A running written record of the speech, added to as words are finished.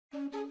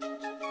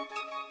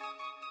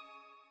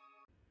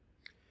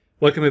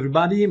Welcome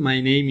everybody, my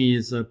name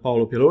is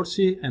Paolo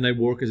Pialorsi and I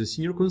work as a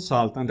senior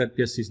consultant at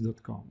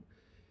PSys.com.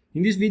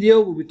 In this video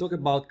we will talk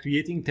about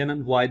creating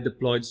tenant-wide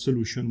deployed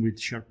solution with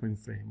SharePoint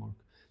Framework.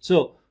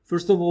 So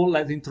first of all,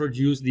 let's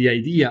introduce the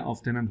idea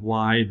of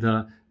tenant-wide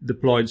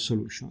deployed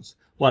solutions.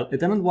 Well, a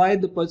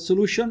tenant-wide deployed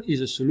solution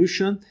is a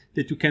solution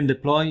that you can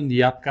deploy in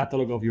the app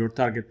catalog of your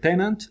target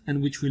tenant and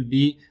which will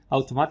be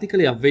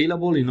automatically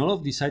available in all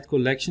of the site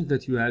collections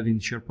that you have in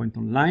SharePoint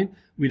Online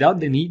without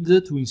the need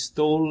to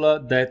install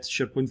that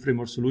SharePoint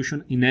Framework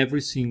solution in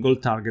every single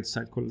target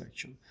site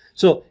collection.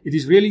 So it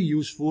is really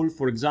useful,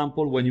 for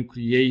example, when you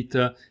create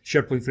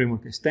SharePoint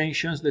Framework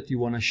extensions that you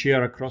want to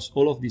share across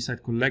all of the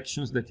site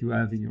collections that you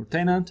have in your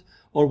tenant,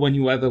 or when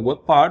you have a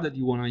web part that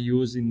you want to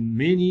use in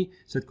many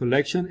site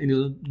collections and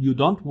you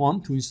don't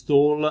want to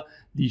install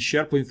the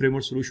SharePoint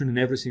Framework solution in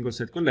every single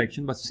site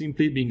collection, but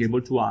simply being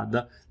able to add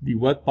the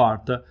web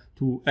part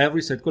to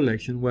every site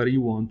collection where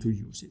you want to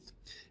use it.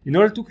 In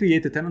order to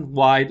create a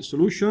tenant-wide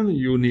solution,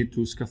 you need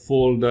to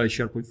scaffold a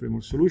SharePoint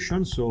Framework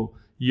solution. So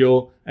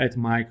you at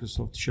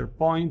Microsoft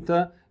SharePoint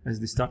as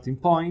the starting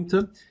point.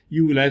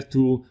 You will have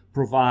to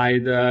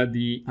provide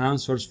the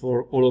answers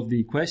for all of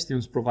the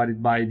questions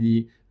provided by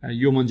the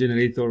human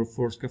generator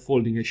for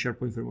scaffolding a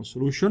SharePoint Framework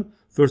solution.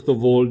 First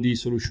of all, the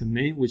solution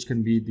name, which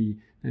can be the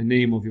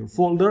name of your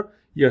folder.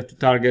 You have to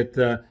target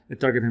a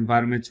target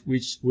environment,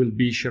 which will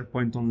be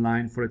SharePoint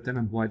Online for a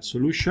tenant-wide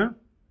solution.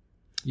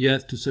 You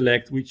have to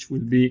select which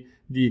will be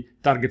the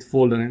target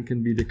folder and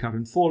can be the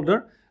current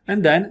folder.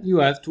 And then you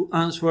have to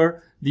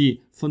answer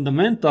the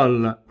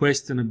fundamental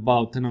question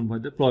about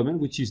tenant-wide deployment,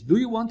 which is, do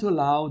you want to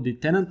allow the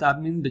tenant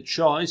admin the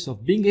choice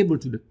of being able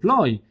to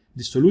deploy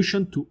the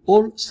solution to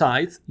all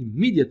sites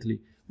immediately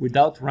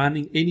without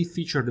running any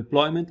feature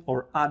deployment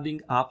or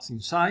adding apps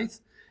inside?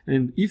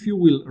 And if you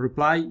will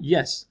reply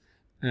yes,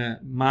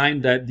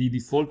 mind that the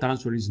default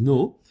answer is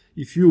no.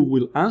 If you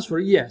will answer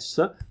yes,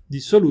 the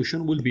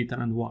solution will be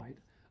tenant-wide.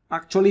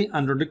 Actually,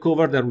 under the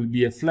cover, there will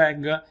be a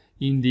flag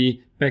in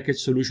the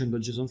package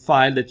solution.json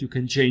file that you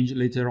can change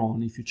later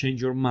on if you change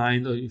your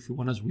mind or if you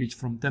want to switch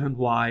from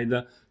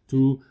tenant-wide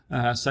to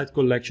site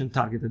collection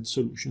targeted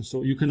solution.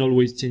 So you can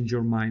always change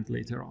your mind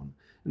later on.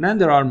 And then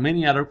there are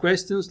many other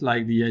questions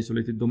like the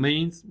isolated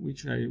domains,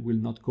 which I will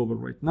not cover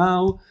right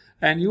now.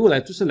 And you will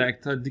have to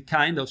select the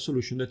kind of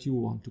solution that you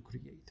want to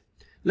create.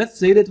 Let's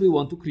say that we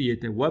want to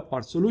create a web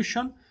part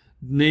solution.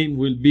 Name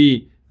will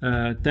be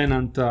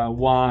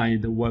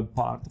tenant-wide web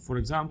part, for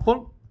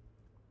example.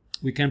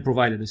 We can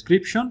provide a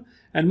description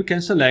and we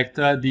can select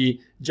the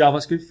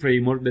JavaScript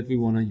framework that we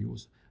want to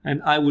use.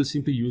 And I will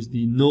simply use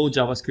the no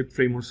JavaScript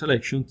framework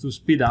selection to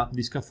speed up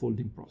the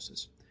scaffolding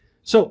process.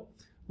 So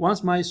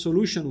once my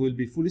solution will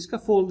be fully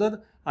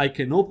scaffolded, I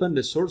can open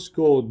the source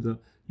code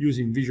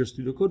using Visual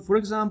Studio Code, for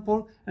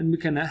example, and we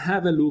can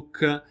have a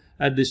look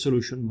at the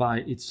solution by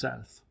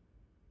itself.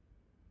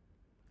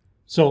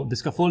 So the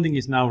scaffolding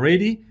is now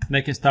ready and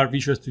I can start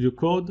Visual Studio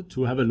Code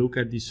to have a look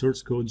at the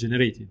source code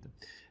generated.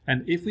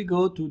 And if we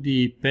go to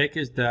the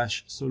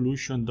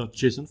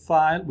package-solution.json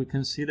file, we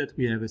can see that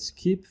we have a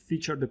skip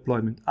feature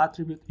deployment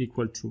attribute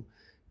equal to.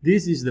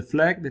 This is the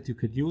flag that you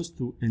can use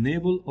to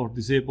enable or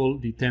disable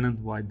the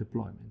tenant-wide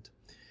deployment.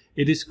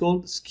 It is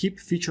called skip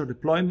feature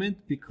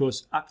deployment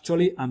because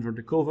actually under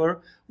the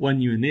cover, when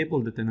you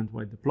enable the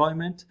tenant-wide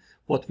deployment,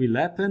 what will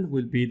happen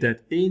will be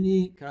that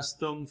any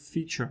custom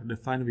feature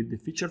defined with the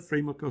feature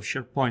framework of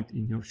SharePoint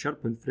in your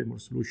SharePoint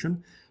Framework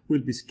solution will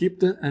be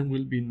skipped and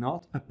will be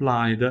not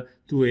applied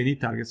to any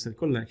target site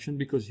collection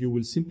because you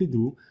will simply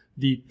do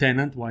the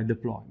tenant-wide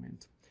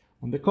deployment.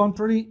 On the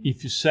contrary,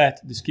 if you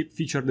set the skip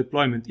feature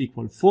deployment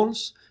equal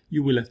false,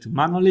 you will have to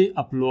manually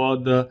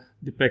upload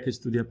the package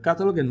to the app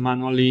catalog and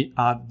manually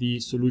add the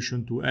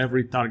solution to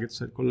every target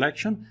site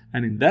collection.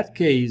 And in that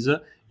case,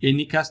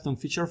 any custom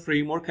feature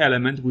framework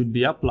element will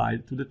be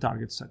applied to the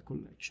target site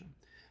collection.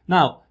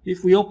 Now,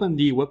 if we open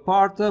the web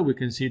part, we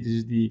can see this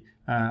is the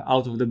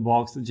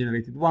out-of-the-box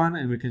generated one,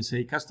 and we can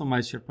say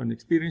customize SharePoint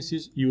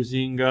experiences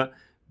using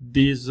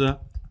this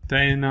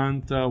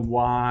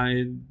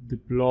tenant-wide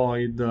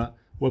deployed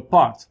web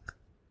part,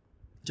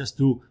 just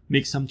to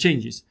make some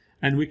changes.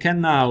 And we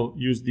can now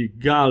use the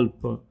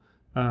gulp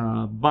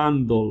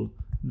bundle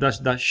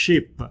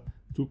 --ship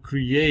to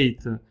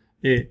create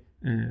a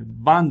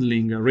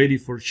bundling ready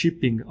for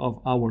shipping of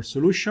our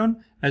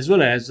solution, as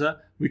well as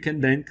we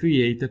can then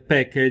create a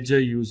package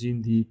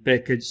using the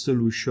package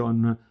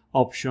solution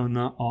option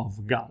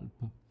of gulp.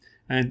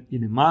 And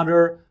in a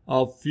matter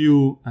of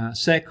few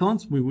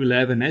seconds, we will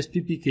have an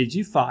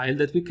SPPKG file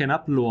that we can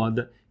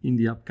upload in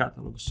the app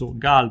catalog. So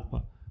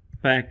gulp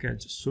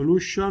package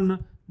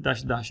solution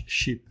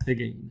 --ship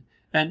again.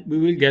 And we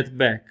will get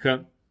back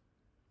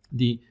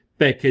the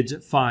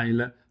package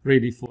file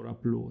ready for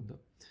upload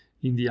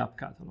in the app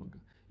catalog.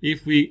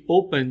 If we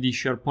open the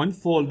SharePoint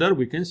folder,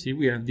 we can see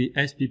we have the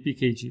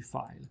SPPKG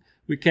file.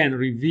 We can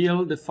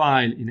reveal the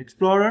file in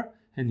Explorer,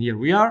 and here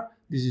we are.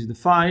 This is the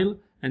file.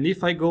 And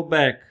if I go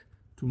back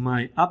to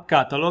my app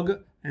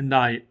catalog and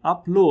I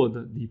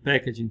upload the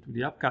package into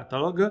the app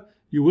catalog,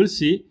 you will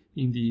see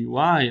in the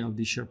UI of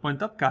the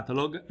SharePoint app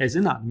catalog as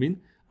an admin,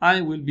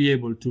 I will be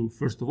able to,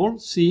 first of all,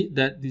 see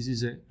that this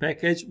is a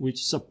package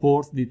which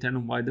supports the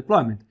tenant-wide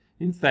deployment.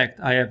 In fact,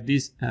 I have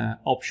this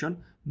option,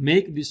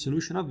 make this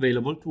solution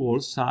available to all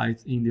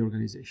sites in the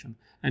organization.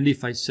 And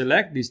if I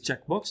select this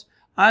checkbox,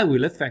 I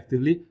will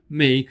effectively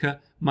make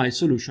my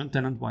solution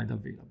tenant-wide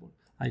available.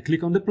 I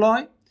click on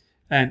deploy,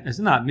 and as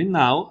an admin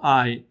now,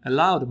 I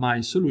allowed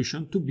my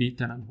solution to be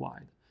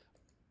tenant-wide.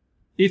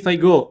 If I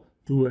go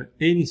to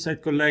any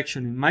site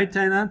collection in my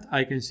tenant,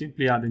 I can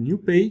simply add a new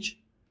page.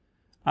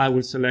 I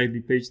will select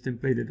the page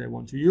template that I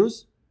want to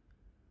use,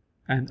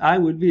 and I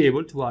will be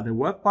able to add a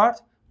web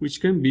part, which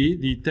can be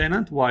the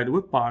tenant-wide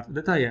web part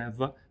that I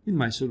have in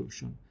my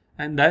solution.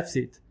 And that's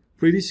it.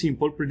 Pretty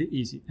simple, pretty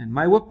easy. And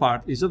my web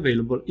part is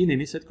available in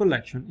any site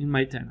collection in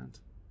my tenant.